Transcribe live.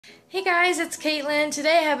Hey guys, it's Caitlin.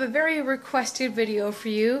 Today I have a very requested video for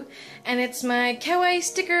you, and it's my Kawaii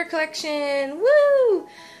sticker collection. Woo!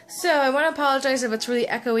 So I want to apologize if it's really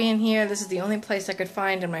echoey in here. This is the only place I could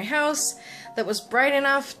find in my house that was bright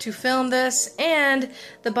enough to film this, and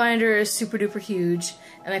the binder is super duper huge,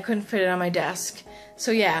 and I couldn't fit it on my desk. So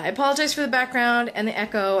yeah, I apologize for the background and the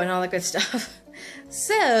echo and all that good stuff.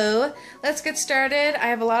 So let's get started. I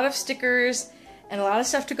have a lot of stickers and a lot of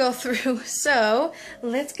stuff to go through, so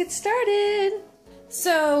let's get started.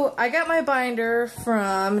 So I got my binder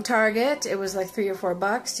from Target. It was like $3 or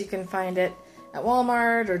 $4. You can find it at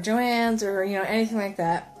Walmart or Joann's or anything like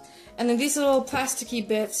that. And then these little plasticky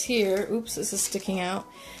bits here, oops, this is sticking out.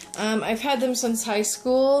 I've had them since high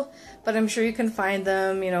school, but I'm sure you can find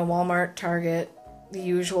them, Walmart, Target, the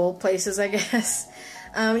usual places, I guess.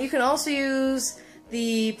 You can also use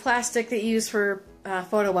the plastic that you use for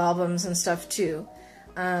photo albums and stuff too.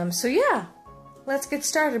 So yeah, let's get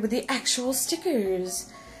started with the actual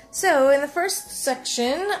stickers. So in the first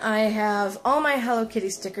section I have all my Hello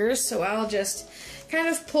Kitty stickers, so I'll just kind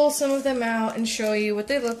of pull some of them out and show you what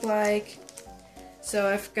they look like. So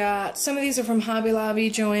I've got, some of these are from Hobby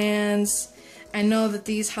Lobby, Joann's. I know that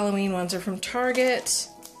these Halloween ones are from Target.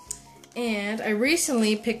 And I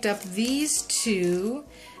recently picked up these two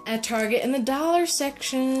at Target in the dollar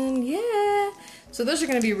section. Yeah! So those are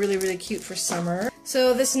going to be really, really cute for summer.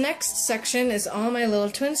 So this next section is all my little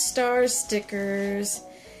Twin Stars stickers.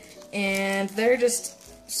 And they're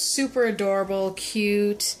just super adorable,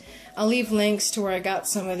 cute. I'll leave links to where I got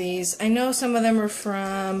some of these. I know some of them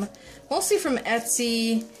are mostly from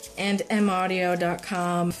Etsy and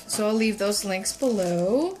maudio.com. So I'll leave those links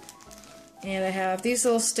below. And I have these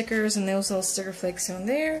little stickers and those little sticker flakes on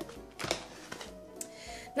there.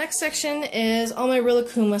 Next section is all my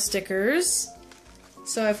Rilakkuma stickers.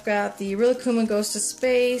 So I've got the Rilakkuma Goes to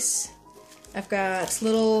Space. I've got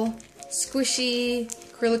little squishy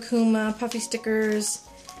Rilakkuma puffy stickers.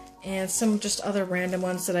 And some just other random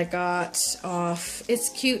ones that I got off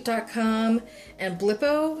itscute.com and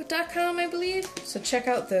blippo.com, I believe. So check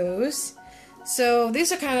out those. So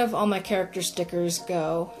these are kind of all my character stickers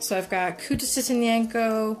go. So I've got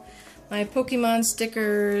Kutastitanyanko, my Pokemon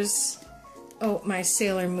stickers, oh, my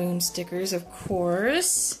Sailor Moon stickers, of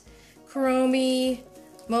course, Kuromi,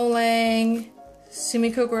 Molang,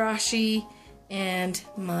 Sumiko Gurashi, and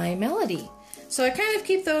my Melody. So I kind of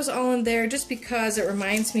keep those all in there just because it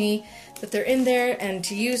reminds me that they're in there and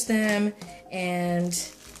to use them, and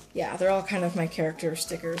yeah, they're all kind of my character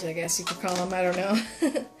stickers, I guess you could call them, I don't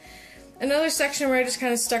know. Another section where I just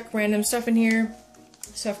kind of stuck random stuff in here.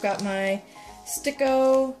 So I've got my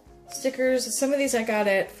Sticko stickers. Some of these I got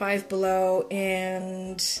at Five Below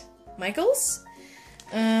and Michael's.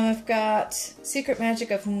 I've got Secret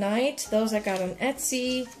Magic of Night. Those I got on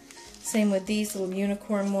Etsy. Same with these little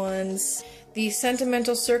unicorn ones. The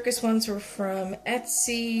Sentimental Circus ones were from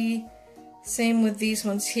Etsy. Same with these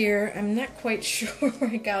ones here. I'm not quite sure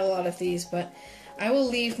where I got a lot of these, but I will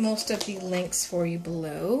leave most of the links for you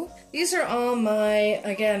below. These are all my,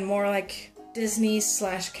 again, more like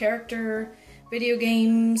Disney/character video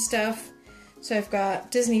game stuff. So I've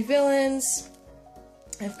got Disney villains,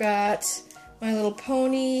 I've got My Little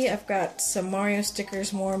Pony, I've got some Mario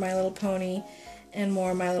stickers, more My Little Pony, and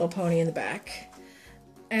more My Little Pony in the back.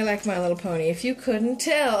 I like My Little Pony, if you couldn't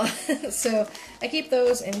tell. So I keep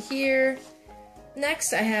those in here.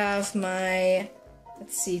 Next I have my,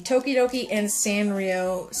 let's see, Tokidoki and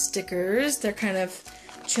Sanrio stickers. They're kind of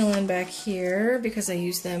chilling back here because I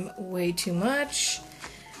use them way too much.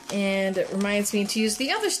 And it reminds me to use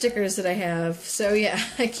the other stickers that I have. So yeah,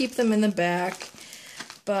 I keep them in the back.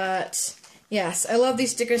 But yes, I love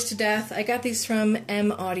these stickers to death. I got these from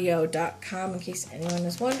maudio.com in case anyone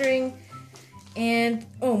is wondering. And,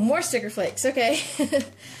 oh, more sticker flakes, okay.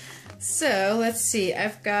 So, let's see,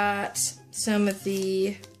 I've got some of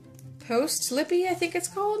the Post Lippy, I think it's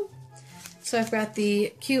called. So I've got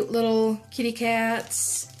the cute little kitty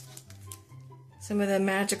cats, some of the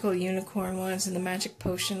magical unicorn ones and the magic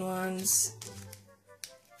potion ones,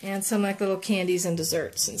 and some like little candies and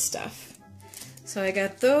desserts and stuff. So I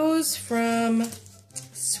got those from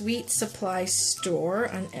Sweet Supply Store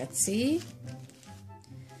on Etsy.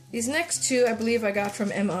 These next two I believe I got from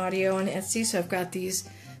maudio on Etsy, so I've got these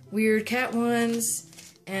weird cat ones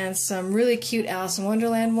and some really cute Alice in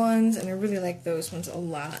Wonderland ones, and I really like those ones a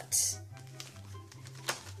lot.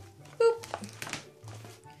 Boop.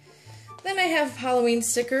 Then I have Halloween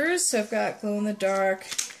stickers, so I've got glow-in-the-dark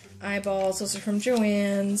eyeballs, those are from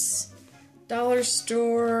Joann's, Dollar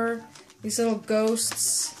Store. These little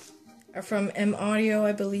ghosts are from maudio,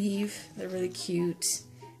 I believe. They're really cute.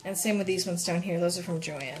 And same with these ones down here, those are from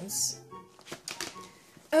Joann's.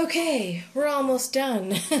 Okay, we're almost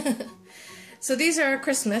done. So these are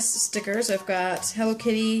Christmas stickers. I've got Hello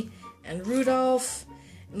Kitty and Rudolph.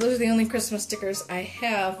 And those are the only Christmas stickers I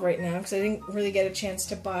have right now because I didn't really get a chance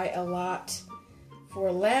to buy a lot for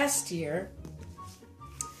last year.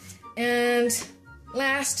 And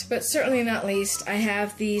last, but certainly not least, I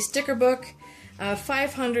have the sticker book,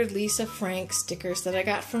 500 Lisa Frank stickers that I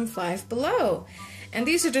got from Five Below. And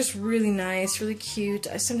these are just really nice, really cute.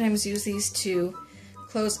 I sometimes use these to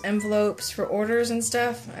close envelopes for orders and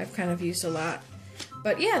stuff. I've kind of used a lot.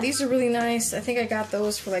 But yeah, these are really nice. I think I got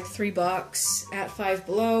those for like $3 at Five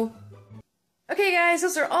Below. Okay guys,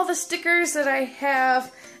 those are all the stickers that I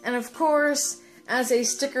have. And of course, as a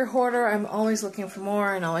sticker hoarder, I'm always looking for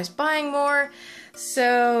more and always buying more.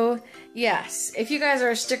 So yes, if you guys are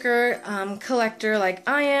a sticker collector like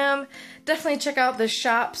I am, definitely check out the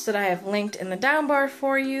shops that I have linked in the down bar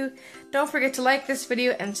for you. Don't forget to like this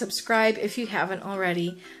video and subscribe if you haven't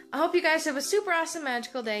already. I hope you guys have a super awesome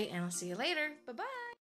magical day, and I'll see you later. Bye-bye!